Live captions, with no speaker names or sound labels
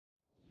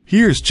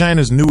Here's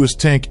China's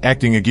newest tank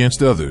acting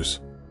against others.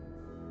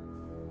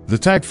 The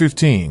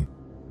Type-15.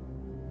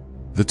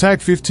 The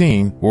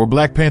Type-15, or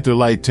Black Panther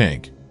Light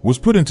Tank, was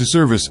put into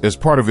service as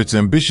part of its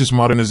ambitious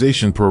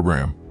modernization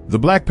program. The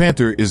Black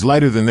Panther is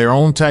lighter than their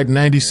own Type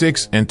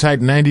 96 and Type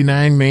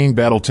 99 main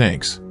battle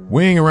tanks,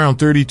 weighing around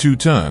 32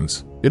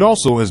 tons. It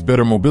also has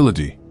better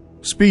mobility,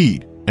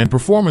 speed, and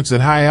performance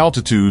at high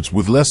altitudes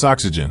with less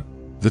oxygen.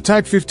 The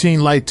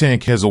Type-15 light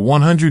tank has a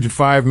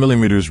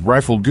 105mm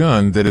rifled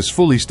gun that is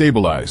fully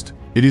stabilized.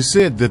 It is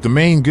said that the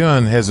main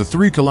gun has a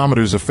 3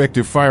 km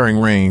effective firing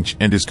range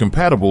and is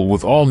compatible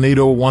with all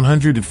NATO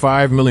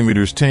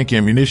 105mm tank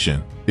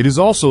ammunition. It is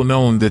also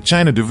known that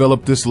China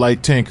developed this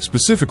light tank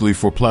specifically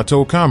for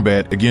plateau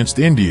combat against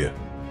India.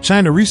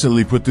 China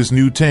recently put this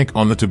new tank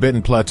on the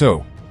Tibetan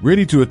plateau,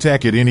 ready to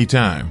attack at any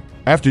time,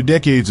 after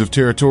decades of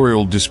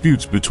territorial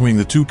disputes between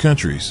the two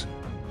countries.